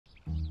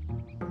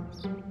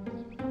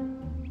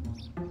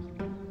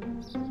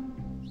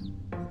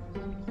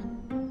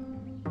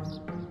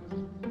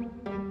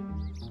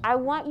I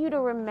want you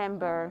to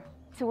remember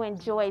to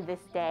enjoy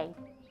this day.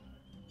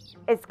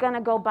 It's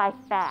gonna go by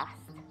fast.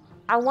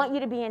 I want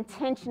you to be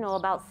intentional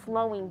about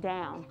slowing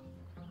down.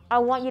 I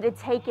want you to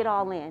take it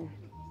all in.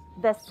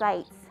 The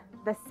sights,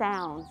 the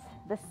sounds,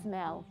 the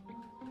smell.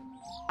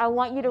 I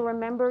want you to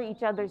remember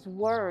each other's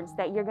words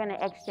that you're gonna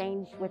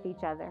exchange with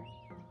each other.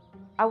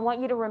 I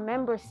want you to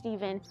remember,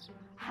 Stephen,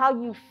 how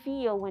you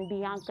feel when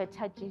Bianca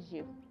touches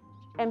you.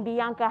 And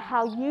Bianca,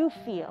 how you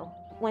feel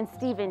when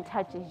Stephen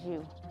touches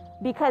you.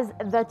 Because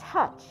the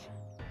touch,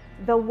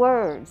 the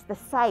words, the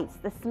sights,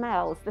 the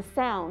smells, the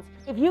sounds,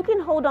 if you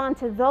can hold on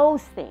to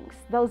those things,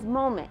 those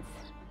moments,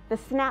 the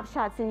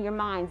snapshots in your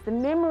minds, the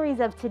memories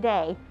of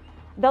today,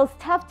 those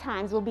tough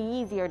times will be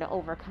easier to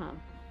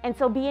overcome. And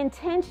so be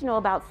intentional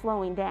about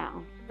slowing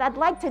down. I'd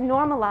like to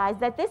normalize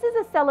that this is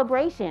a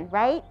celebration,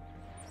 right?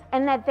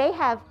 And that they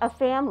have a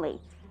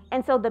family.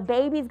 And so the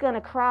baby's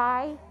gonna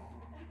cry,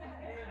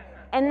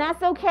 and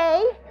that's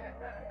okay,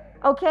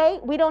 okay?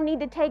 We don't need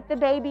to take the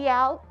baby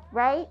out,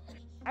 right?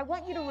 I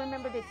want you to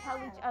remember to tell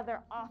each other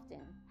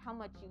often how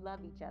much you love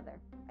each other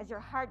as your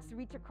hearts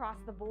reach across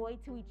the void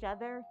to each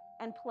other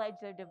and pledge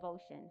their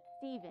devotion.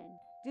 Stephen,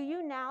 do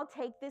you now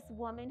take this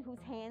woman whose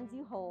hands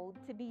you hold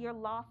to be your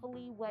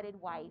lawfully wedded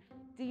wife?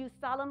 Do you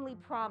solemnly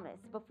promise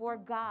before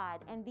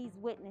God and these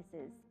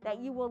witnesses that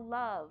you will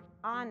love,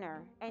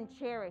 honor, and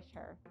cherish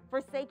her,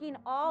 forsaking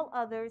all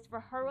others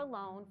for her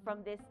alone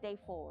from this day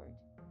forward?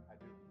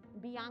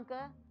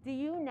 Bianca, do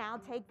you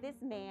now take this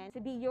man to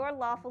be your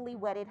lawfully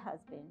wedded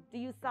husband? Do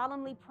you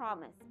solemnly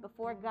promise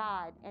before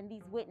God and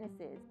these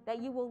witnesses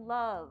that you will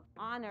love,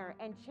 honor,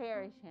 and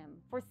cherish him,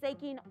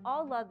 forsaking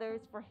all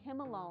others for him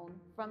alone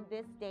from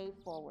this day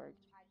forward?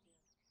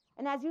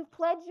 And as you've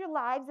pledged your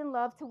lives in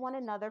love to one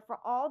another for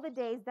all the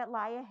days that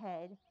lie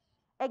ahead,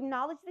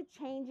 acknowledge the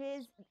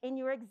changes in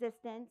your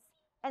existence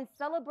and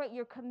celebrate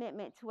your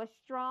commitment to a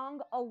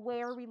strong,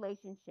 aware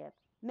relationship.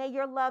 May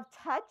your love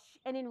touch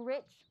and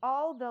enrich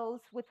all those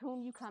with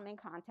whom you come in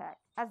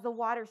contact, as the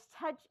waters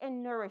touch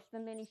and nourish the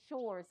many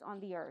shores on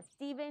the earth.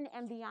 Stephen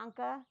and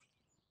Bianca,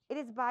 it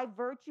is by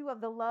virtue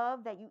of the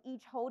love that you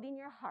each hold in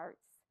your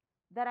hearts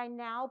that I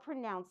now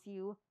pronounce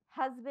you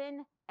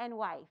husband and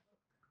wife.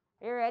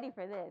 You're ready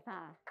for this,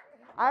 huh?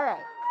 All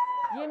right.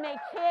 You may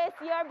kiss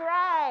your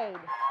bride.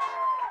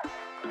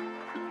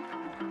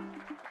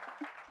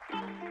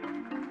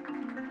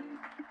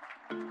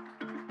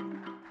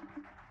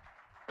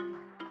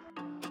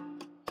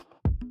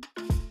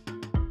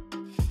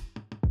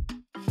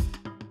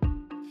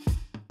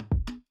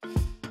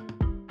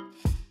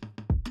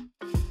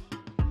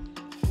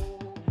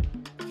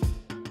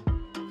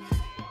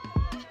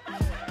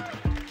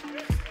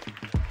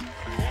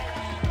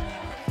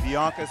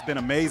 Bianca, it's been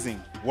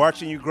amazing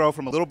watching you grow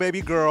from a little baby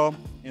girl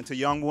into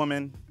young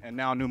woman and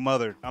now new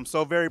mother. I'm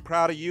so very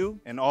proud of you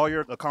and all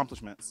your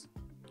accomplishments.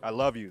 I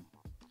love you.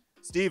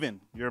 Stephen,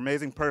 you're an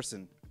amazing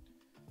person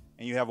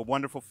and you have a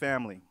wonderful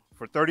family.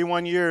 For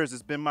 31 years,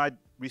 it's been my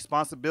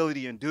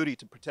responsibility and duty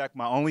to protect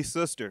my only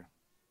sister.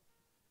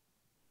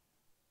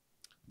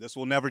 This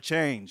will never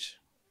change.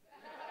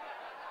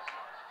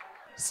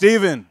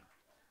 Stephen,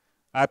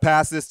 I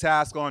pass this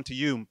task on to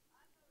you,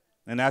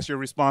 and that's your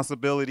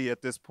responsibility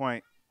at this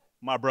point.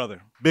 My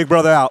brother. Big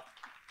brother out.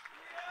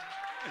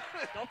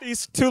 Don't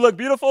these two look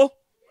beautiful?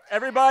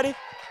 Everybody,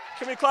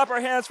 can we clap our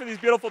hands for these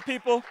beautiful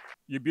people?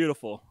 You're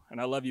beautiful, and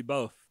I love you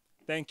both.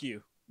 Thank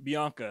you,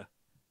 Bianca,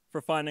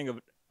 for finding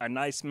a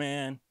nice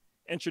man,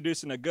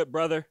 introducing a good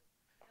brother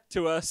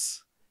to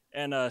us.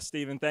 And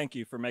Stephen, thank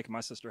you for making my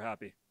sister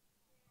happy.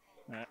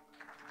 All right.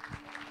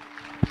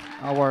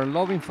 Our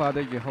loving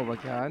Father, Jehovah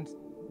God,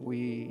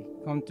 we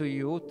come to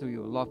you, to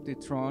your lofty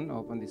throne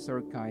of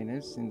undeserved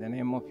kindness, in the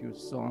name of your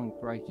Son,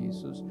 Christ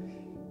Jesus,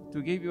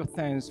 to give you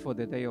thanks for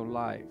the day of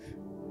life.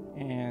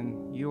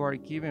 And you are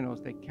giving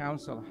us the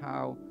counsel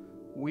how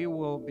we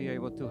will be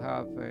able to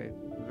have a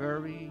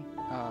very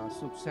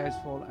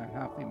successful and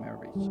happy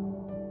marriage.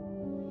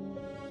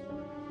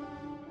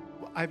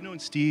 I've known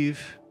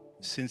Steve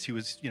since he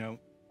was,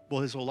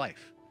 his whole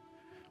life.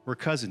 We're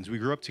cousins. We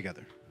grew up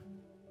together.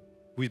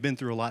 We've been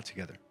through a lot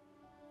together.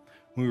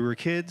 When we were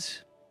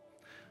kids,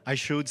 I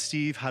showed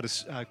Steve how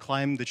to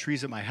climb the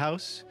trees at my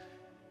house.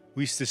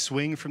 We used to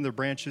swing from the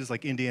branches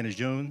like Indiana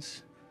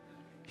Jones.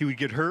 He would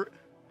get hurt.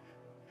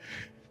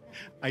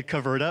 I'd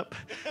cover it up.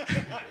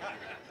 And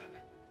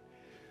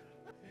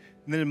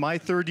then in my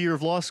third year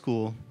of law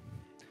school,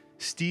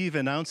 Steve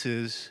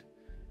announces,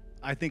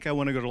 I think I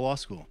want to go to law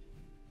school.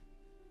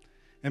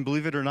 And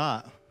believe it or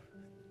not,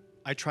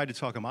 I tried to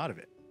talk him out of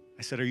it.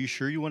 I said, are you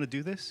sure you want to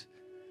do this?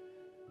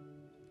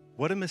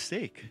 What a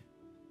mistake.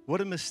 What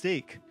a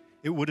mistake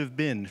it would have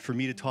been for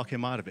me to talk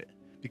him out of it.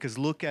 Because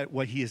look at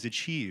what he has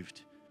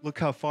achieved. Look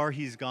how far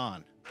he's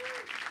gone.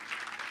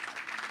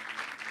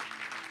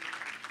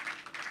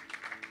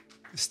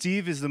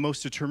 Steve is the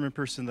most determined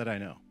person that I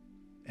know.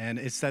 And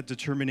it's that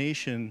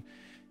determination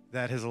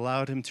that has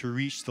allowed him to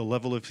reach the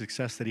level of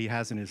success that he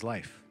has in his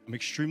life. I'm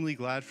extremely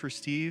glad for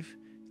Steve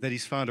that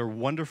he's found a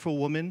wonderful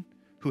woman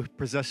who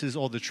possesses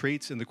all the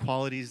traits and the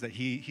qualities that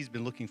he's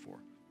been looking for.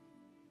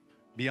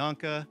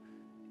 Bianca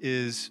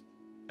is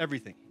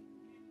everything.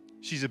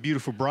 She's a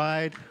beautiful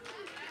bride.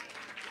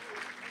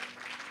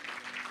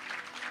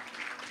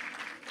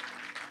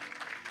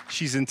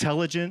 She's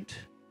intelligent.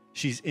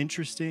 She's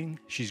interesting.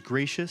 She's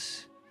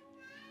gracious.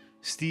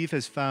 Steve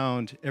has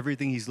found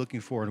everything he's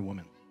looking for in a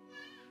woman.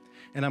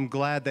 And I'm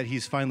glad that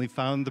he's finally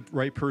found the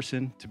right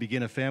person to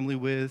begin a family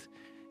with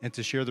and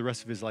to share the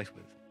rest of his life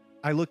with.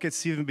 I look at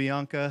Steve and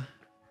Bianca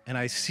and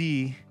I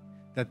see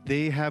that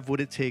they have what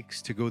it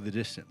takes to go the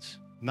distance.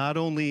 Not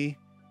only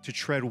to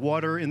tread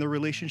water in the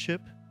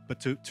relationship, but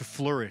to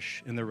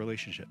flourish in the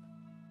relationship.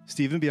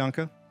 Steve and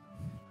Bianca,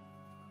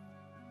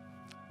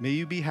 may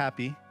you be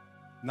happy,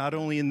 not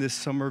only in this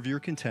summer of your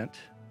content,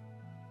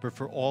 but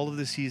for all of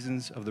the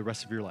seasons of the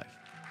rest of your life.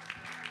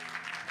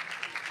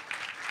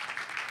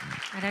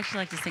 I'd actually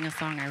like to sing a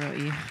song I wrote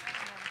you.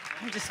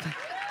 I'm just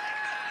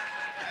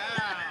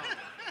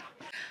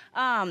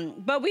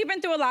but we've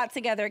been through a lot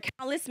together,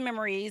 countless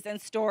memories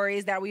and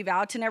stories that we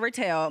vowed to never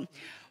tell.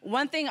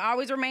 One thing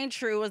always remained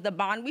true was the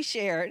bond we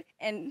shared.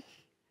 And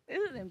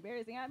this is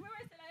embarrassing. I remember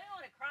I said I didn't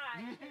want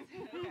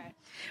to cry. Okay.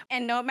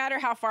 And no matter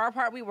how far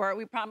apart we were,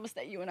 we promised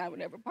that you and I would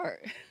never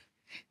part.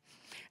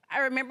 I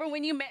remember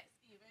when you met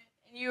Stephen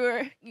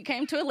and you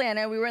came to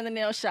Atlanta. We were in the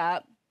nail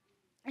shop.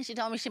 And she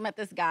told me she met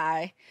this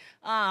guy.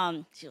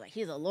 She was like,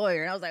 he's a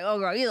lawyer. And I was like, oh,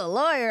 girl, he's a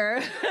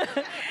lawyer.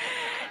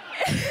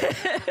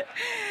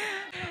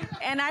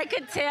 And I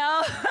could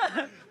tell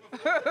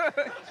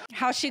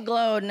how she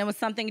glowed, and there was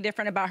something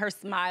different about her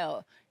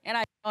smile. And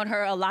I told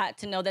her a lot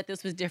to know that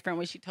this was different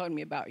when she told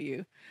me about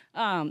you.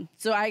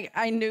 So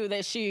I knew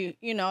that she,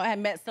 had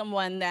met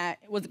someone that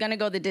was going to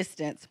go the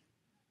distance.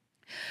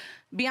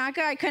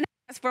 Bianca, I couldn't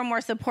ask for a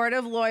more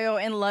supportive, loyal,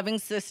 and loving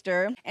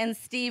sister. And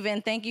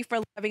Stephen, thank you for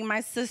loving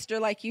my sister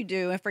like you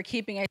do and for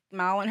keeping a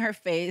smile on her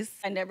face.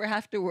 I never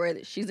have to worry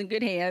that she's in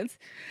good hands.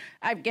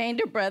 I've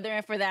gained a brother,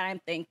 and for that, I'm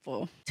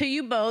thankful. To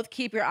you both,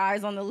 keep your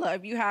eyes on the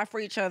love you have for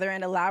each other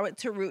and allow it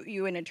to root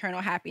you in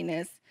eternal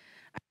happiness.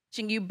 I'm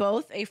wishing you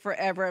both a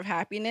forever of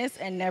happiness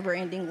and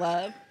never-ending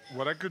love.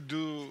 What I could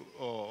do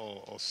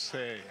or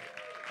say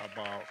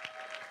about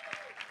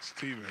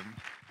Stephen,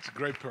 he's a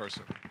great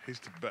person. He's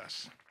the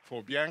best.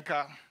 For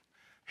Bianca,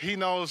 he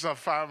knows our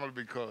family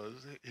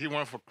because he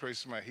went for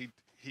Christmas.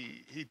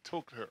 He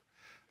took her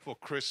for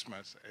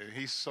Christmas, and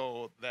he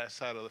saw that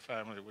side of the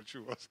family, which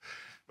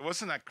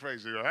wasn't that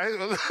crazy,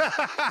 right?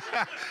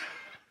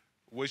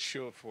 Wish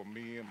you for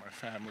me and my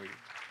family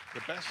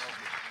the best.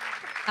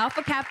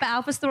 Alpha Kappa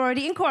Alpha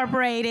Sorority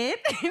Incorporated.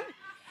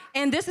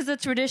 And this is a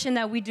tradition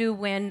that we do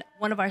when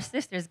one of our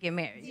sisters get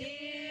married.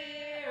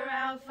 Dear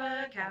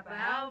Alpha Kappa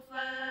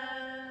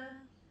Alpha,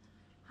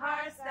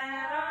 hearts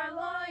that are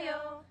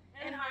loyal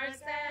and hearts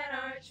that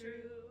are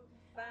true,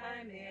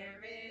 by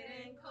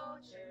merit and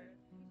culture,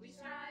 we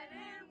strive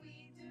and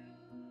we do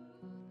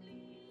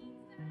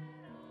things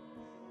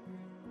that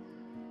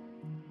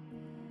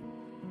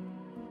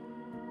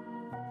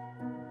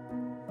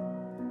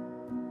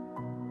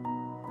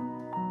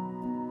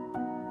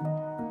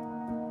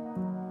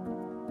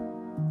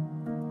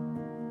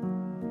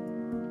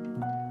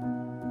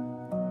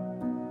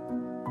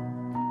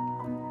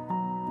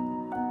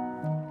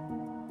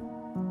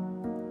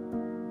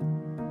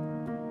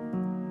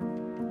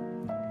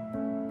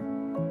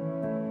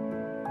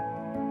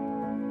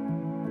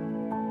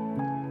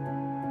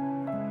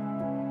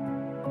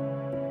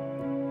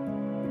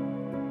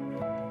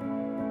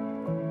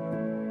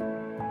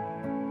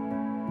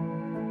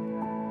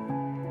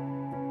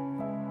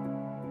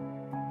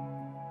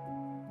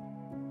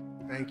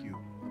Thank you.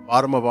 From the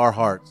bottom of our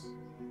hearts,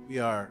 we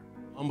are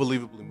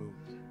unbelievably moved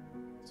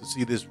to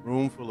see this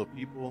room full of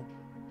people,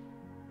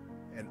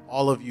 and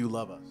all of you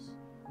love us.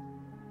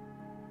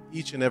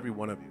 Each and every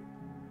one of you.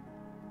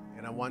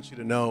 And I want you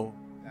to know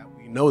that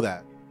we know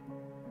that.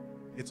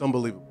 It's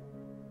unbelievable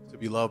to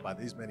be loved by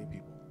these many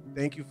people.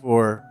 Thank you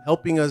for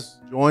helping us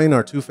join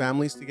our two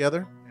families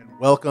together and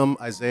welcome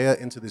Isaiah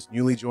into this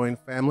newly joined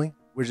family.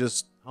 We're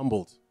just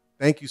humbled.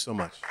 Thank you so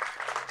much.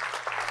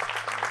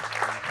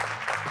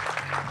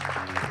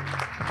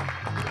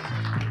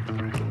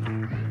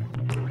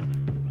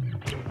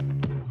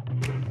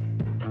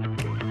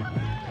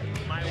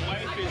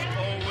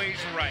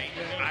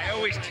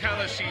 Tell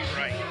her she's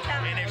right,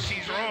 and if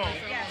she's wrong,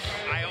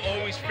 I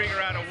always figure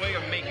out a way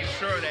of making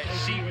sure that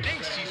she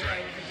thinks she's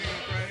right.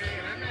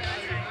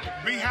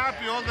 Be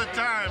happy all the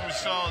time,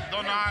 so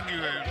don't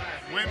argue.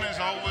 Women's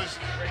always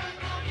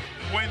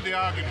win the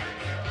argument,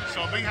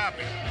 so be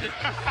happy.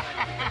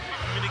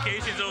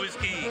 Communication is always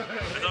key.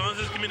 As long as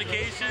there's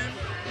communication,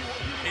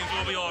 things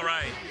will be all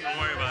right. Don't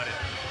worry about it.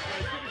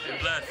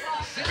 And bless.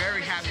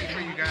 Very happy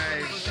for you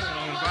guys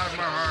from the bottom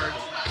of our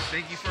hearts.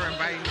 Thank you for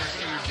inviting us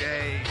to your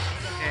day.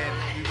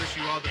 And we wish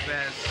you all the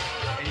best,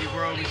 and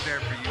we're always there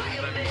for you. We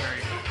love you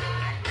very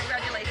much.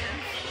 Congratulations.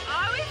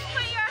 Always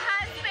put your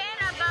husband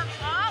above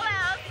all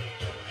else,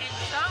 and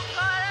don't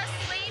go to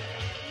sleep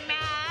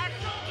mad.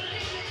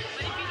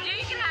 But if you do,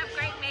 you can have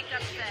great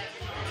makeup sex.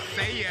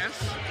 Say yes.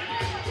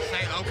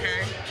 Say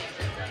okay.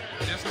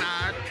 Just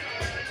nod.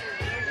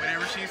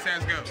 Whatever she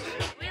says goes.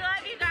 We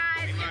love you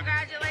guys.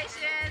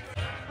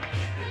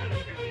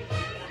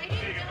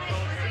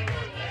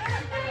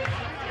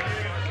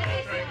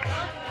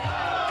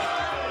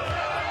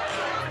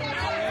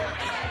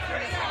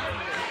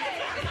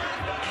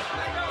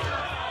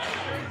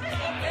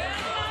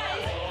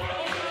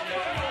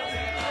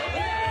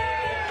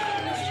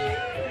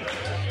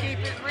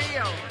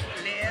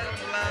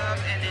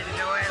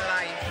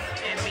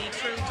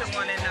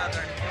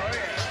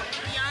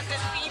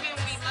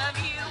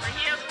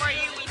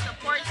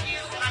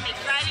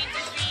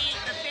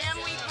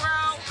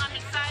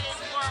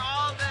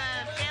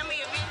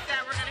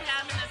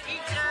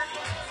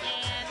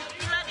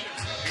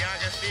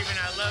 Stephen,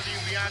 I love you.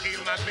 Bianca,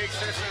 you're my big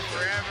sister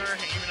forever,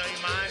 even though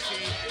you're my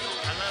auntie.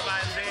 I love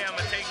Isaiah. I'm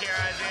going to take care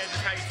of Isaiah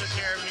just how you took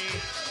care of me.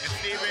 And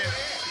Stephen,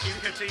 you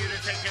continue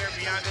to take care of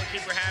Bianca,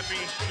 keep her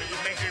happy, and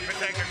just make sure you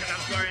protect her, because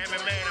I'm starting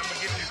MMA and I'm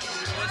going to get you.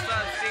 What's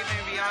up,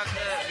 Stephen,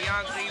 Bianca?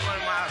 Bianca, you're one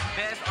of my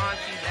best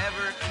aunties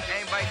ever.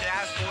 Anybody could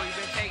ask for.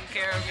 You've been taking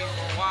care of me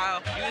for a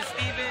while. You and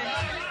Stephen,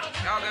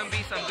 y'all going to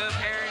be some good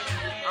parents.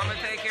 I'm going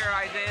to take care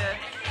of Isaiah.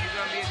 He's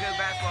going to be a good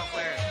basketball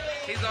player.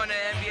 He's going to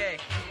the NBA.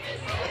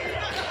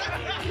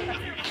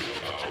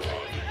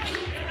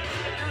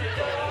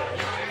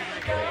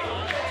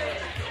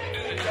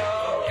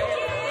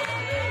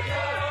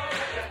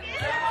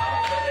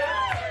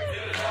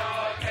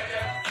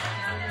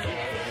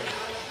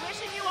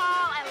 Wishing you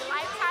all a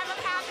lifetime of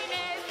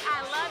happiness.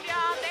 I love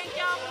y'all. Thank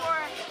y'all for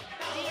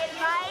the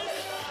advice,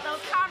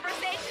 those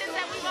conversations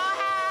that we've all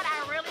had.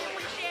 I really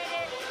appreciate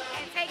it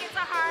and take it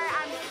to heart.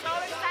 I'm so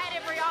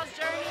excited for y'all's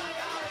journey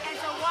and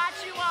to watch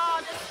you all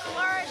just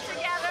flourish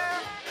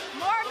together.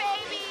 More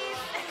babies.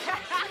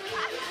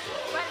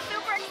 But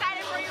super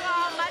excited for you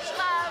all. Much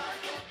love.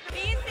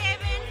 Me and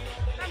Stephan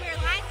from your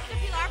Alliance to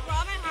Pilar for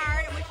all my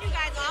heart and wish you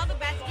guys all the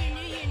best in your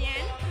new union.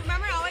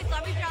 Remember to always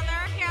love each other,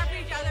 care for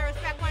each other,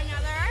 respect one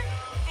another,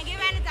 and give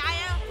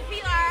Anadaya to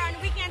Pilar on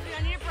the weekends we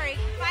don't need a break.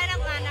 Fly to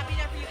Atlanta, I'll be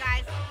there for you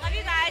guys. Love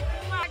you guys.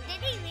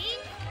 Did he leave?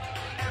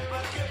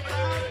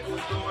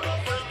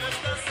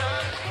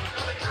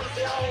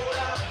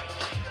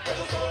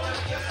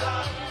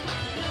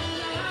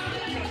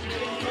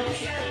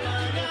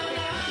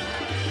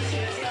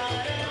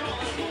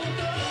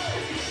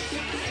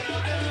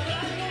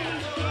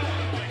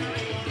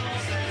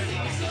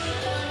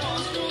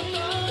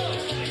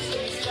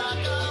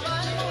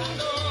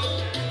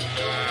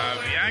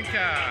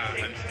 Bianca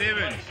and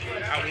Stephen,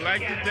 I would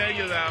like to tell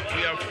you that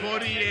we are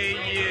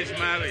 48 years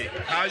married.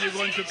 How are you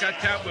going to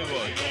catch up with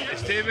us?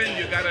 Stephen,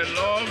 you gotta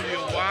love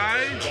your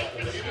wife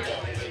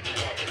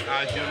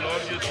as you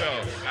love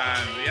yourself.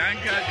 And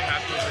Bianca, you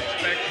have to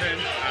respect him.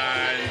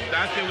 And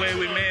that's the way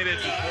we made it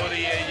to 48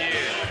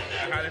 years.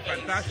 I had a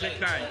fantastic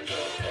time.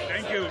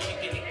 Thank you.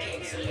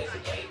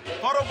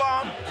 Photo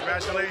bomb.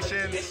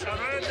 Congratulations.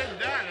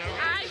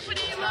 Hi,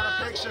 Got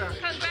a picture.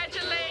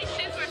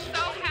 Congratulations. We're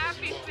so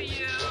happy for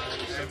you.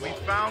 And we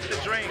found the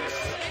drinks.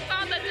 We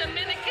found the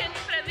Dominican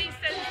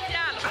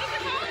Presidencial.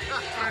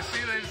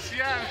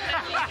 Presidencial.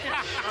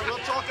 And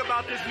we'll talk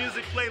about this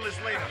music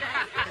playlist later.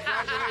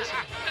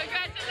 Congratulations.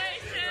 Congratulations.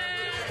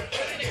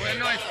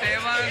 Bueno,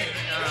 Esteban,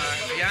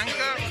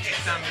 Bianca,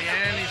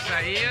 también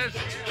Isaías,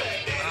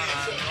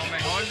 lo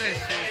mejor de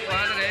sus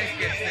padres es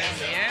que estén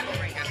bien,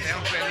 que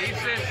sean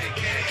felices y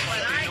que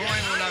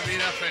continúen una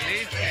vida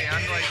feliz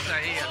criando a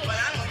Isaías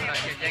para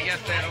que llegue a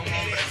ser un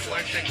hombre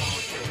fuerte como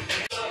tú.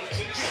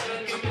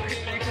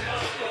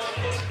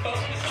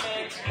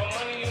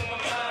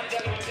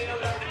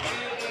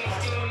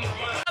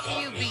 Love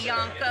you,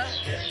 Bianca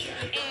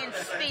and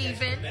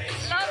Stephen.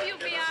 Love you,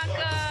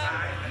 Bianca.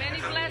 Many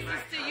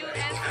blessings to you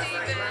and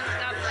Stephen.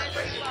 God bless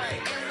you both.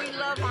 And we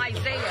love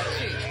Isaiah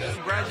too.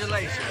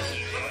 Congratulations.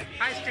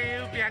 Hi,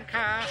 Steve,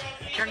 Bianca.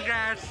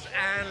 Congrats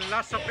and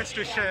lots of best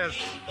wishes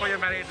for your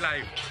married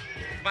life.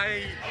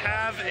 Bye.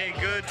 Have a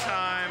good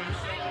time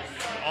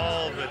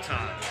all the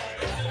time.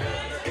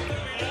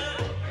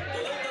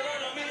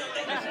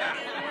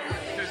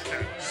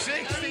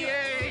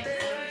 68.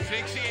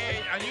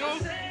 And you?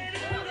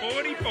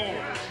 44.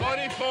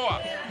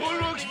 Who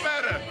looks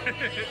better?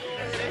 This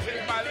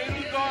is my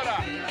little daughter.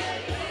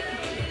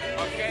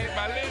 Okay,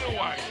 my little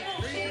one.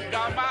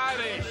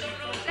 Damaris.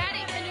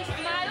 Daddy, can you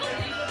smile?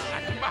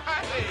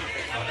 Damaris.